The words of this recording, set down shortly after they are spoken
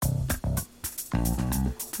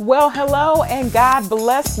Well, hello and God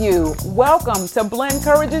bless you. Welcome to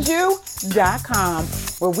BlenCouragesYou.com,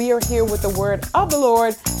 where we are here with the word of the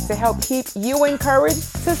Lord to help keep you encouraged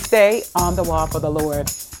to stay on the wall for the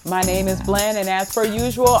Lord. My name is Blen, and as per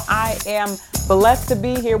usual, I am blessed to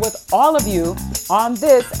be here with all of you on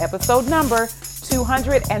this episode number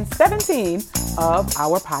 217 of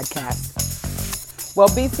our podcast. Well,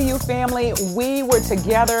 BCU family, we were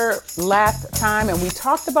together last time and we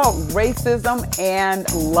talked about racism and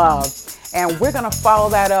love. And we're going to follow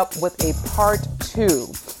that up with a part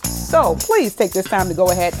 2. So please take this time to go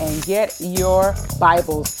ahead and get your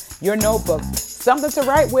Bibles, your notebooks, something to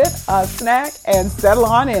write with, a snack, and settle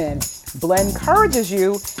on in. Blen Encourages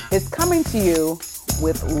You is coming to you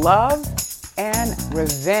with love and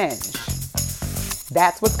revenge.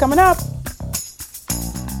 That's what's coming up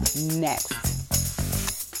next.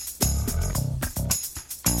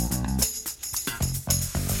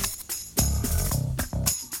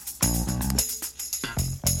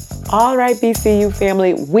 All right, BCU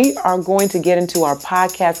family, we are going to get into our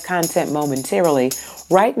podcast content momentarily.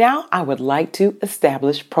 Right now, I would like to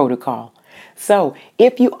establish protocol. So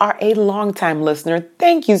if you are a longtime listener,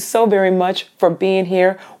 thank you so very much for being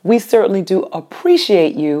here. We certainly do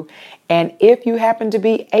appreciate you. And if you happen to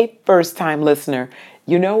be a first-time listener,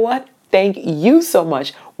 you know what? Thank you so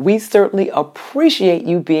much. We certainly appreciate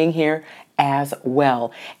you being here as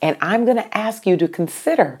well. And I'm going to ask you to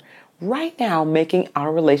consider right now making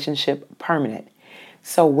our relationship permanent.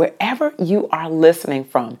 So wherever you are listening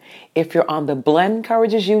from, if you're on the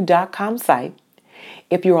BlenCouragesYou.com site,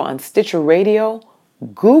 if you're on Stitcher Radio,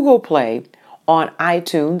 Google Play, on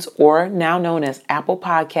iTunes, or now known as Apple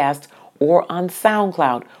Podcasts, or on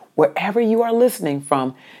SoundCloud, wherever you are listening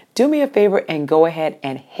from, do me a favor and go ahead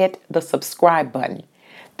and hit the subscribe button.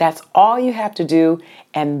 That's all you have to do,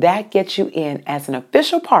 and that gets you in as an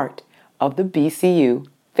official part of the BCU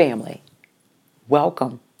family.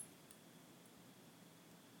 Welcome.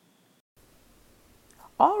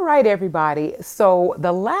 All right, everybody. So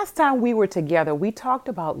the last time we were together, we talked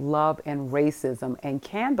about love and racism, and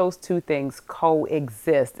can those two things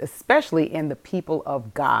coexist, especially in the people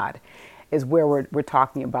of God, is where we're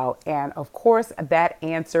talking about. And of course, that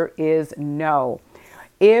answer is no.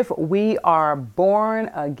 If we are born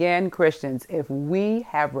again Christians, if we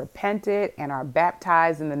have repented and are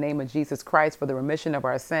baptized in the name of Jesus Christ for the remission of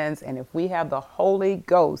our sins, and if we have the Holy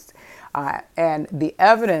Ghost, and the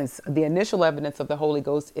evidence, the initial evidence of the Holy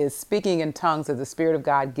Ghost is speaking in tongues as the Spirit of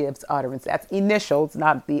God gives utterance. That's initial. It's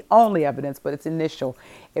not the only evidence, but it's initial.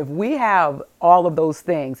 If we have all of those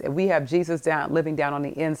things, if we have Jesus living down on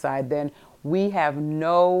the inside, then we have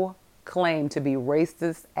no claim to be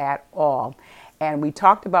racist at all. And we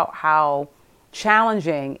talked about how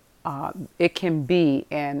challenging it can be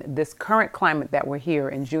in this current climate that we're here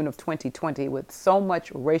in June of 2020 with so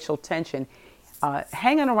much racial tension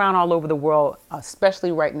hanging around all over the world,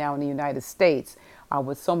 especially right now in the United States,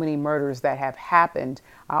 with so many murders that have happened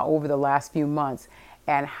over the last few months.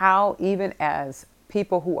 And how even as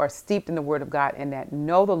people who are steeped in the Word of God and that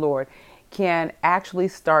know the Lord can actually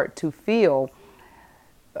start to feel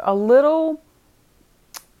a little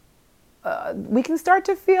we can start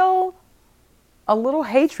to feel a little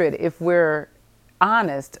hatred, if we're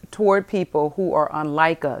honest, toward people who are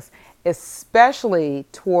unlike us, especially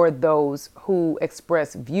toward those who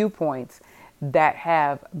express viewpoints that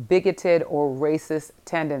have bigoted or racist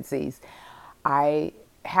tendencies. I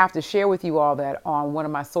have to share with you all that on one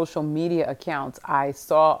of my social media accounts, I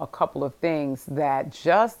saw a couple of things that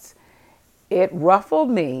it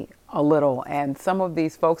ruffled me a little. And some of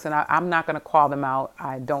these folks, and I'm not going to call them out,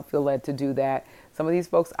 I don't feel led to do that. Some of these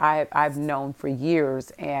folks I've known for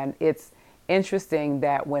years, and it's interesting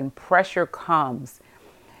that when pressure comes,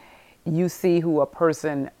 you see who a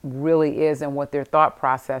person really is and what their thought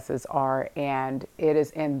processes are. And it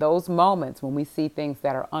is in those moments when we see things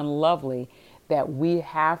that are unlovely that we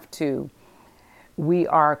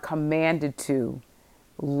are commanded to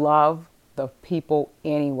love the people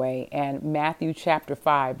anyway. And Matthew chapter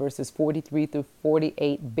 5, verses 43 through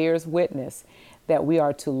 48 bears witness that we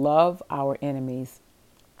are to love our enemies,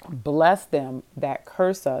 bless them that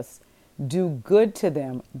curse us, do good to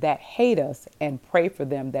them that hate us, and pray for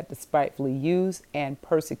them that despitefully use and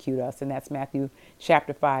persecute us. And that's Matthew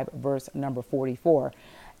chapter 5, verse number 44.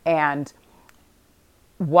 And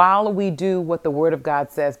while we do what the Word of God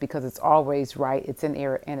says, because it's always right, it's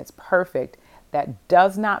inerrant, and it's perfect, that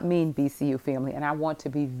does not mean, BCU family, and I want to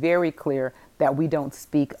be very clear, that we don't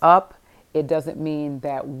speak up. It doesn't mean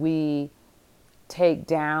that we take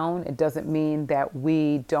down. It doesn't mean that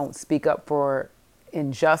we don't speak up for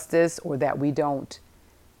injustice or that we don't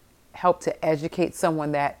help to educate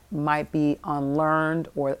someone that might be unlearned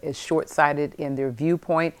or is short-sighted in their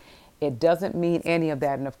viewpoint. It doesn't mean any of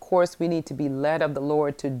that. And of course, we need to be led of the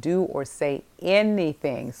Lord to do or say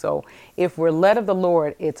anything. So if we're led of the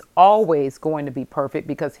Lord, it's always going to be perfect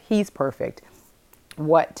because He's perfect.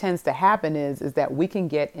 What tends to happen is that we can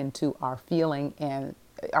get into our feelings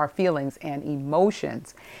and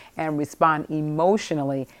emotions and respond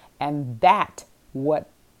emotionally, and that's what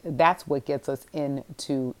gets us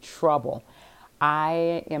into trouble.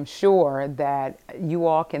 I am sure that you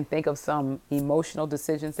all can think of some emotional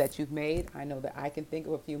decisions that you've made. I know that I can think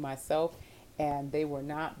of a few myself, and they were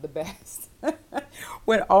not the best.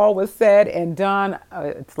 When all was said and done,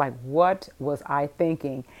 it's like, what was I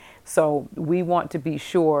thinking? So we want to be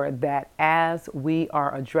sure that as we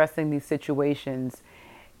are addressing these situations,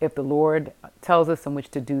 if the Lord tells us in which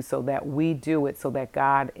to do so, that we do it so that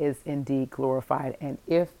God is indeed glorified. And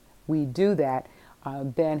if we do that,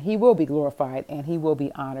 then He will be glorified and He will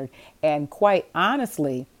be honored. And quite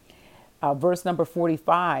honestly, verse number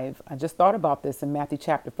 45, I just thought about this in Matthew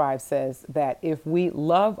chapter 5, says that if we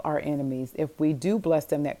love our enemies, if we do bless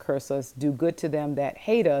them that curse us, do good to them that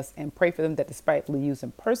hate us, and pray for them that despitefully use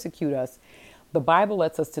and persecute us, the Bible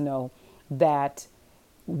lets us to know that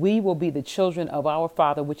we will be the children of our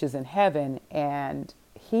Father which is in heaven, and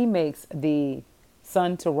He makes the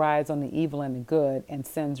sun to rise on the evil and the good, and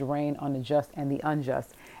sends rain on the just and the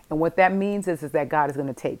unjust. And what that means is that God is going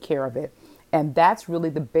to take care of it. And that's really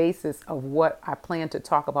the basis of what I plan to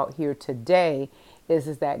talk about here today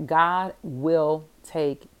is that God will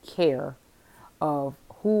take care of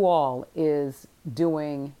who all is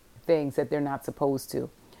doing things that they're not supposed to.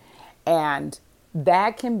 And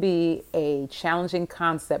that can be a challenging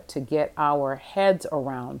concept to get our heads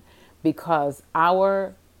around, because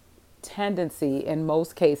our tendency in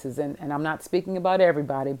most cases, and I'm not speaking about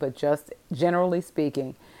everybody, but just generally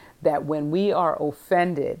speaking, that when we are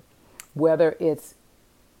offended, whether it's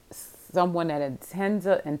someone that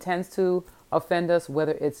intends to offend us,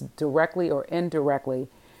 whether it's directly or indirectly,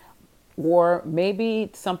 or maybe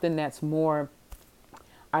something that's more,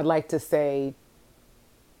 I'd like to say,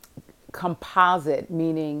 composite,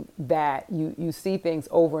 meaning that you see things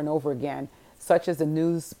over and over again, such as the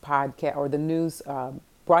news podcast or the news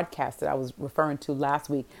broadcast that I was referring to last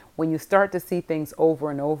week. When you start to see things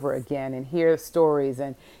over and over again and hear stories,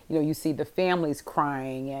 and you see the families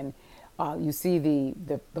crying, and you see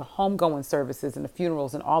the homegoing services and the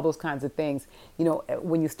funerals and all those kinds of things.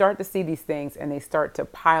 When you start to see these things and they start to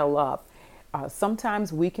pile up,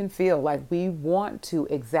 sometimes we can feel like we want to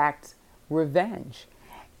exact revenge.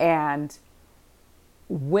 And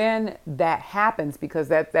when that happens, because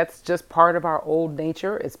that's just part of our old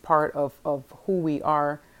nature, it's part of who we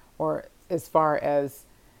are, or as far as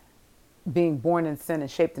being born in sin and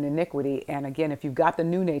shaped in iniquity. And again, if you've got the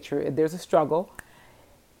new nature, there's a struggle.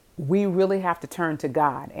 We really have to turn to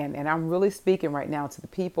God. And I'm really speaking right now to the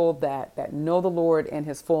people that know the Lord in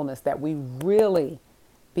His fullness, that we really,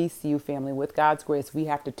 BCU family, with God's grace, we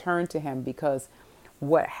have to turn to Him, because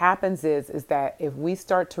what happens is that if we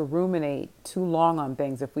start to ruminate too long on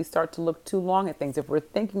things, if we start to look too long at things, if we're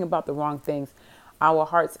thinking about the wrong things, our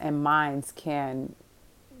hearts and minds can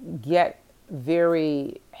get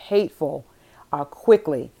very hateful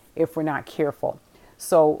quickly if we're not careful.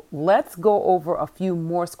 So let's go over a few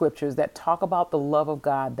more scriptures that talk about the love of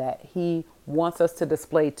God that He wants us to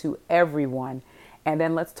display to everyone. And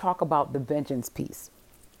then let's talk about the vengeance piece.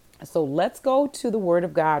 So let's go to the Word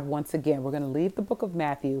of God once again. We're going to leave the book of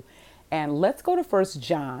Matthew and let's go to 1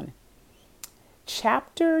 John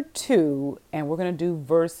chapter 2, and we're going to do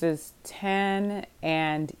verses 10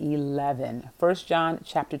 and 11. 1 John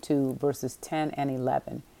chapter 2, verses 10 and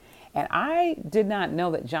 11. And I did not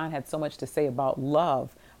know that John had so much to say about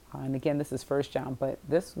love. And again, this is 1 John, but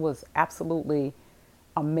this was absolutely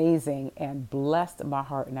amazing and blessed my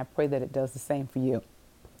heart. And I pray that it does the same for you.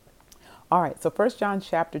 All right, so 1 John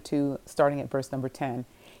chapter 2, starting at verse number 10.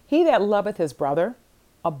 He that loveth his brother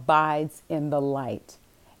abides in the light,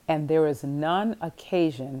 and there is none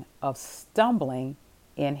occasion of stumbling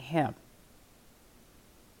in him.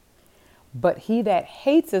 But he that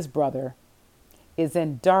hates his brother is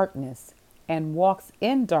in darkness, and walks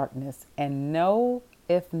in darkness, and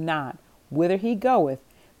knoweth not whither he goeth,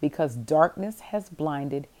 because darkness has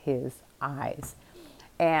blinded his eyes.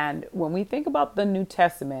 And when we think about the New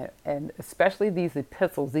Testament, and especially these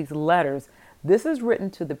epistles, these letters, this is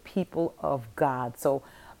written to the people of God. So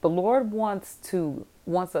the Lord wants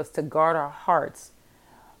us to guard our hearts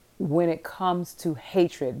when it comes to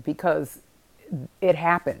hatred, because it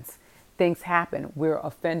happens. Things happen. We're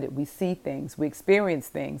offended. We see things. We experience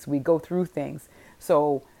things. We go through things.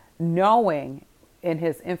 So knowing in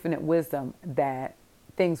his infinite wisdom that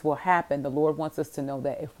things will happen, the Lord wants us to know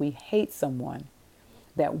that if we hate someone,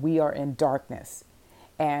 that we are in darkness.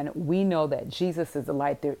 And we know that Jesus is the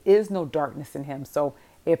light. There is no darkness in him. So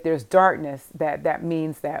if there's darkness, that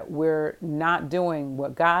means that we're not doing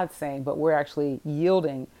what God's saying, but we're actually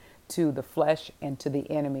yielding to the flesh and to the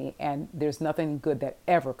enemy. And there's nothing good that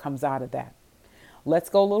ever comes out of that.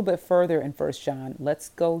 Let's go a little bit further in 1 John. Let's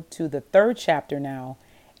go to the 3rd chapter now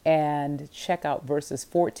and check out verses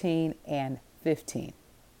 14 and 15.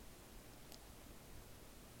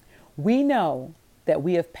 We know that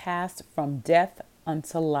we have passed from death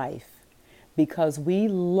unto life, because we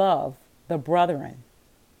love the brethren.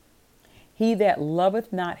 He that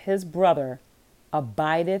loveth not his brother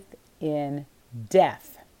abideth in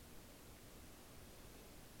death.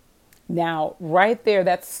 Now, right there,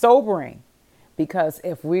 that's sobering, because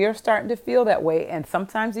if we are starting to feel that way, and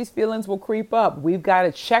sometimes these feelings will creep up, we've got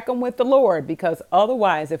to check them with the Lord, because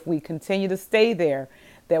otherwise, if we continue to stay there,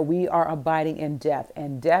 that we are abiding in death.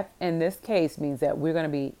 And death in this case means that we're going to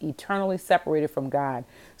be eternally separated from God.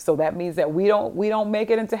 So that means that we don't make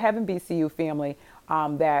it into heaven, BCU family,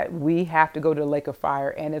 that we have to go to the lake of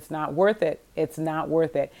fire, and it's not worth it. It's not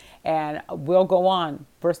worth it. And we'll go on.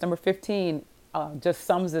 Verse number 15 just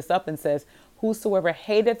sums this up and says, whosoever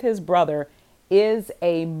hateth his brother is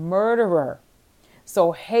a murderer.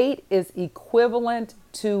 So hate is equivalent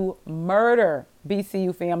to murder,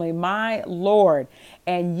 BCU family, my Lord.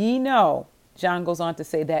 And ye know, John goes on to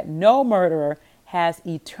say that no murderer has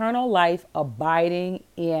eternal life abiding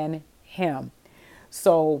in him.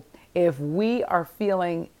 So if we are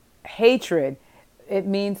feeling hatred, it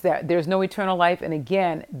means that there's no eternal life. And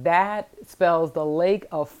again, that spells the lake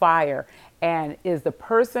of fire. And is the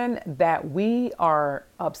person that we are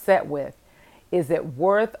upset with, is it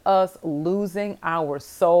worth us losing our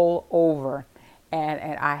soul over?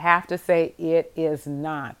 And I have to say, it is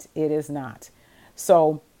not. It is not.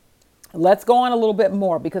 So let's go on a little bit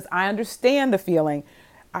more, because I understand the feeling.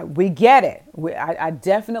 We get it. I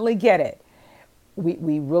definitely get it.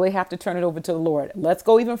 We really have to turn it over to the Lord. Let's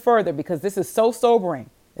go even further, because this is so sobering.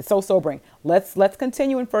 It's so sobering. Let's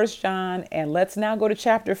continue in 1 John, and let's now go to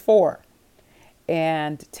chapter 4.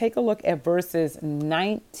 And take a look at verses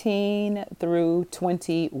 19 through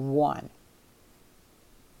 21.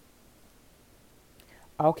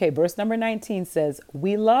 Okay, verse number 19 says,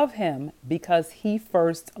 we love him because he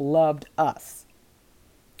first loved us.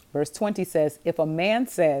 Verse 20 says, if a man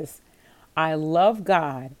says, I love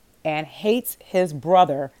God and hates his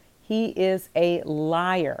brother, he is a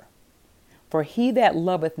liar. For he that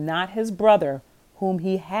loveth not his brother whom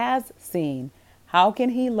he has seen, how can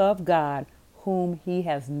he love God whom he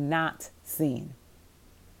has not seen?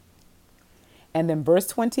 And then verse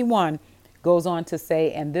 21 goes on to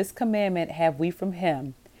say, and this commandment have we from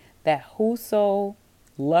him, that whoso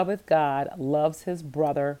loveth God loves his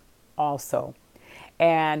brother also.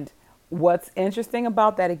 And what's interesting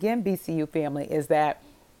about that, again, BCU family, is that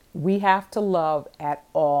we have to love at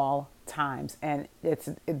all times. And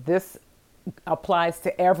this applies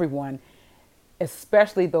to everyone,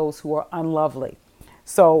 especially those who are unlovely.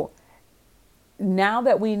 So now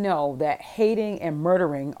that we know that hating and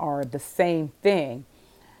murdering are the same thing,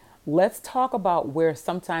 let's talk about where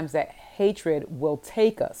sometimes that hatred will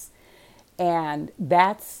take us. And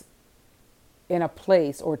that's in a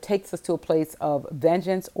place, or takes us to a place of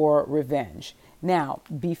vengeance or revenge. Now,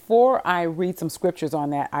 before I read some scriptures on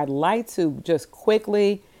that, I'd like to just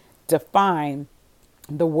quickly define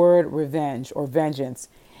the word revenge or vengeance.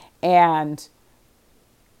 And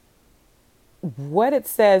what it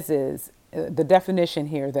says is, the definition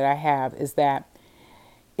here that I have is that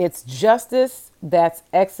it's justice that's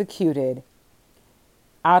executed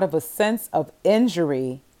out of a sense of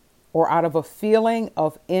injury or out of a feeling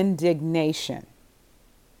of indignation.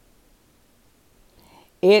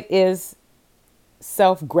 It is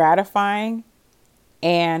self-gratifying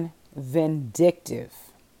and vindictive.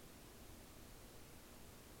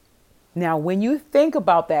 Now, when you think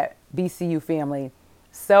about that, BCU family,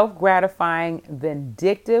 self-gratifying,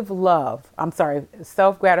 vindictive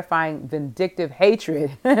self-gratifying, vindictive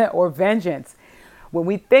hatred or vengeance. When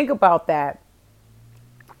we think about that,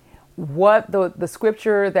 what the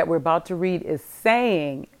scripture that we're about to read is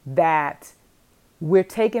saying, that we're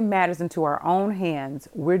taking matters into our own hands.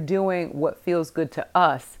 We're doing what feels good to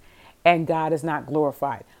us, and God is not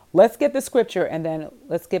glorified. Let's get the scripture, and then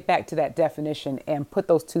let's get back to that definition and put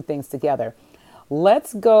those two things together.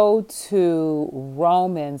 Let's go to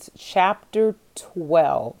Romans chapter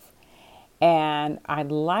 12, and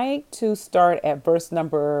I'd like to start at verse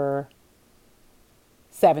number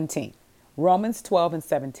 17. Romans 12 and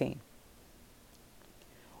 17.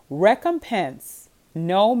 Recompense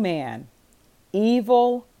no man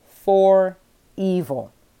evil for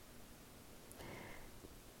evil.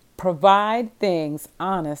 Provide things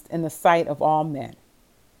honest in the sight of all men.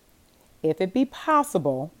 If it be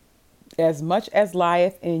possible, as much as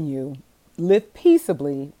lieth in you, live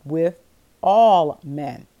peaceably with all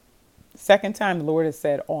men. Second time the Lord has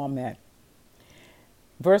said all men.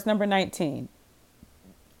 Verse number 19.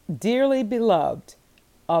 Dearly beloved,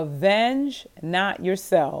 avenge not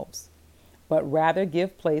yourselves, but rather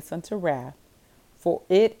give place unto wrath. For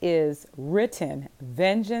it is written,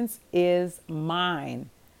 vengeance is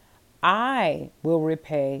mine. I will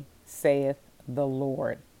repay, saith the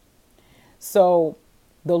Lord. So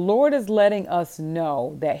the Lord is letting us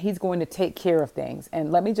know that he's going to take care of things.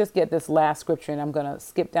 And let me just get this last scripture, and I'm going to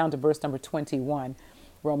skip down to verse number 21,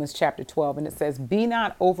 Romans chapter 12. And it says, be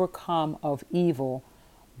not overcome of evil,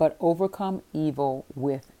 but overcome evil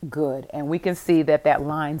with good. And we can see that that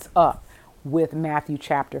lines up with Matthew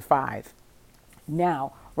chapter 5.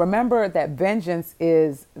 Now, remember that vengeance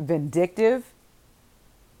is vindictive,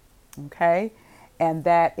 okay, and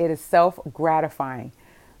that it is self-gratifying.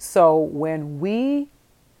 So when we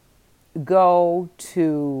go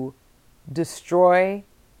to destroy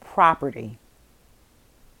property,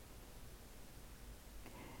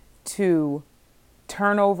 to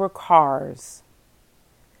turn over cars,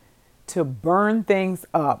 to burn things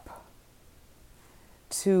up,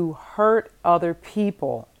 to hurt other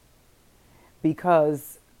people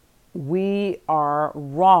because we are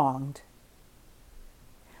wronged,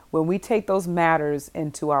 when we take those matters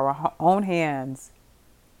into our own hands,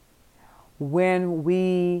 when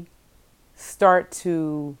we start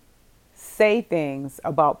to say things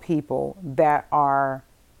about people that are,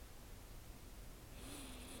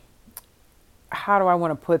 how do I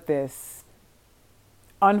want to put this,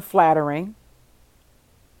 unflattering,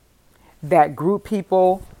 that group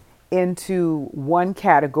people into one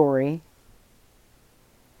category,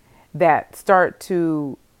 that start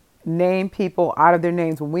to name people out of their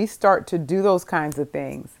names, when we start to do those kinds of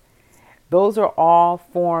things, those are all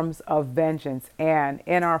forms of vengeance. And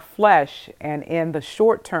in our flesh and in the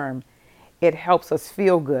short term, it helps us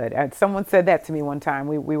feel good. And someone said that to me one time.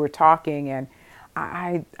 We were talking, and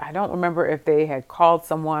I don't remember if they had called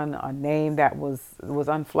someone a name that was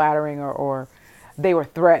unflattering, or they were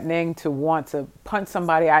threatening to want to punch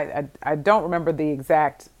somebody. I don't remember the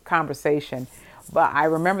exact conversation, but I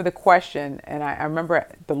remember the question, and I remember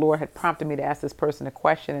the Lord had prompted me to ask this person a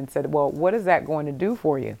question and said, well, what is that going to do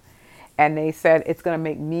for you? And they said, it's going to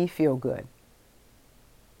make me feel good.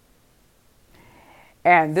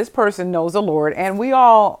 And this person knows the Lord, and we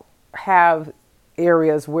all have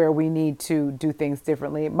areas where we need to do things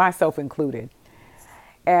differently, myself included.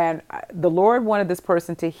 And the Lord wanted this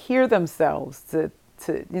person to hear themselves, to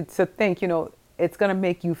think, it's going to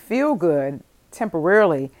make you feel good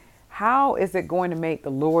temporarily. How is it going to make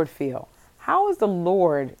the Lord feel? How is the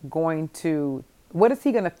Lord what is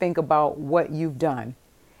he going to think about what you've done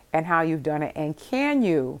and how you've done it? And can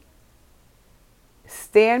you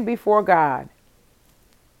stand before God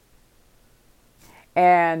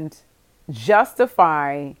and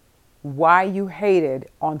justify why you hated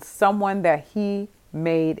on someone that he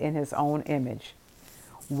made in his own image?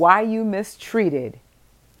 Why you mistreated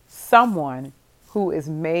someone who is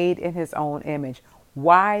made in his own image?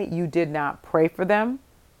 Why you did not pray for them?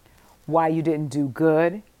 Why you didn't do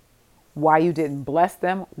good? Why you didn't bless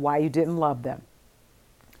them? Why you didn't love them?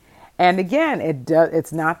 And again,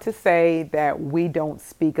 it's not to say that we don't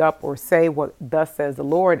speak up or say what thus says the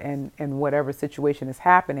Lord in whatever situation is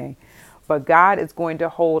happening. But God is going to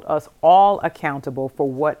hold us all accountable for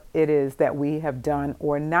what it is that we have done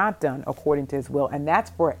or not done according to his will. And that's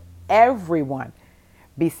for everyone,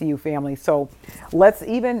 BCU family. So let's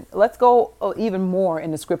go even more in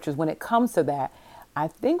the scriptures when it comes to that. I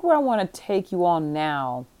think where I want to take you on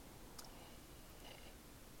now,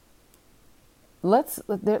 let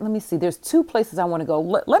me see. There's two places I want to go.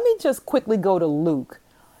 Let me just quickly go to Luke.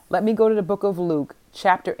 Let me go to the book of Luke,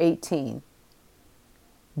 chapter 18,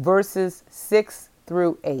 verses 6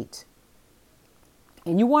 through 8.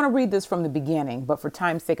 And you want to read this from the beginning, but for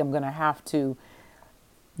time's sake, I'm going to have to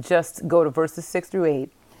just go to verses 6 through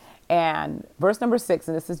 8. And verse number 6,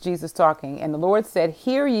 and this is Jesus talking. And the Lord said,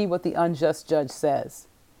 hear ye what the unjust judge says.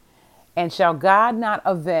 And shall God not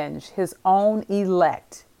avenge his own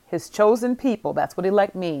elect, his chosen people? That's what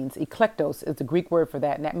elect means. Eklektos is the Greek word for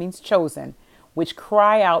that, and that means chosen, which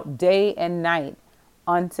cry out day and night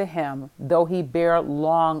unto him, though he bear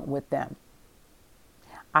long with them.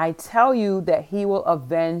 I tell you that he will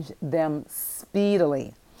avenge them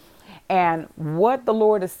speedily. And what the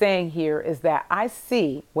Lord is saying here is that I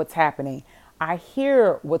see what's happening. I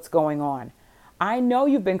hear what's going on. I know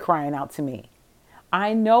you've been crying out to me.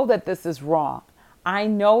 I know that this is wrong. I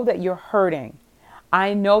know that you're hurting.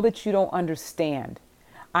 I know that you don't understand.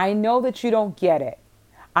 I know that you don't get it.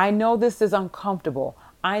 I know this is uncomfortable.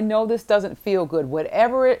 I know this doesn't feel good.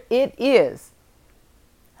 Whatever it is,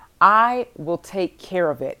 I will take care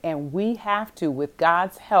of it. And we have to, with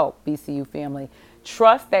God's help, BCU family,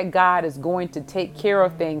 trust that God is going to take care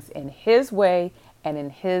of things in His way and in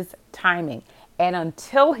His timing. And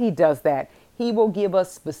until He does that, He will give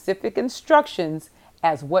us specific instructions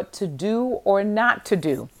as what to do or not to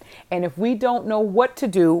do. And if we don't know what to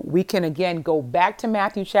do, we can again go back to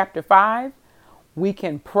Matthew chapter 5. We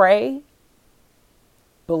can pray,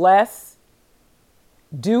 bless,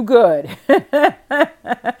 do good,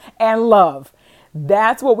 and love.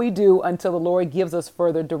 That's what we do until the Lord gives us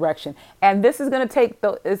further direction. And this is going to take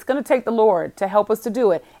the Lord to help us to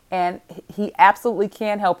do it. And He absolutely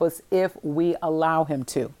can help us if we allow Him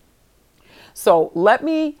to. So let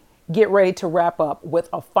me get ready to wrap up with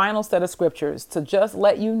a final set of scriptures to just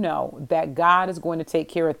let you know that God is going to take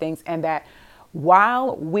care of things, and that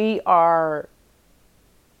while we are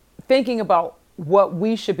thinking about what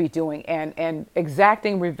we should be doing and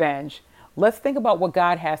exacting revenge, let's think about what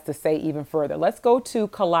God has to say even further. Let's go to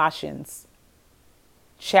Colossians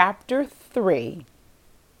chapter 3,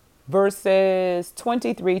 verses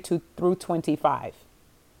 23 through 25.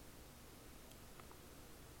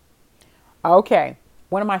 Okay,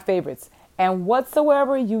 one of my favorites. And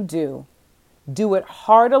whatsoever you do, do it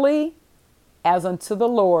heartily as unto the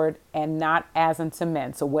Lord and not as unto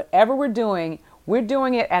men. So whatever we're doing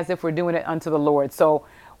it as if we're doing it unto the Lord. So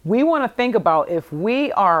we want to think about, if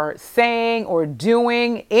we are saying or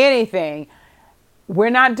doing anything, we're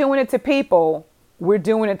not doing it to people, we're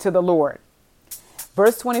doing it to the Lord.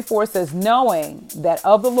 Verse 24 says, knowing that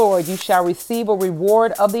of the Lord you shall receive a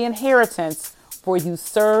reward of the inheritance, for you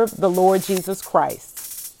serve the Lord Jesus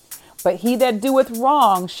Christ. But he that doeth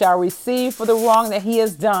wrong shall receive for the wrong that he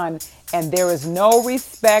has done, and there is no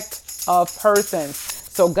respect of persons.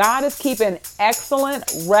 So God is keeping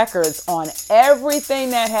excellent records on everything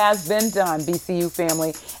that has been done, BCU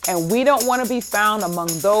family. And we don't want to be found among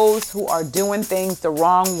those who are doing things the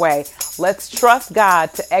wrong way. Let's trust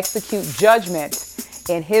God to execute judgment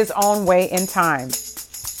in His own way in time.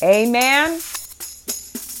 Amen.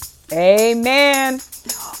 Amen.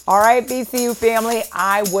 All right, BCU family,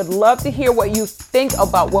 I would love to hear what you think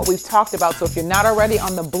about what we've talked about. So if you're not already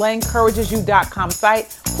on the BlenenCouragesYou.com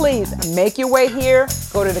site, please make your way here,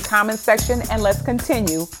 go to the comment section, and let's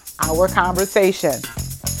continue our conversation.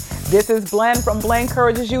 This is Blen from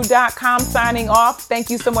BlenenCouragesYou.com signing off. Thank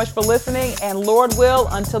you so much for listening. And Lord will,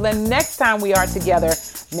 until the next time we are together,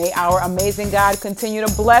 may our amazing God continue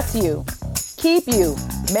to bless you, keep you,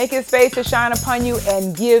 make His face to shine upon you,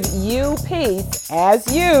 and give you peace as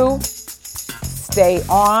you stay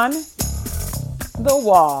on the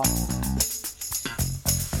wall.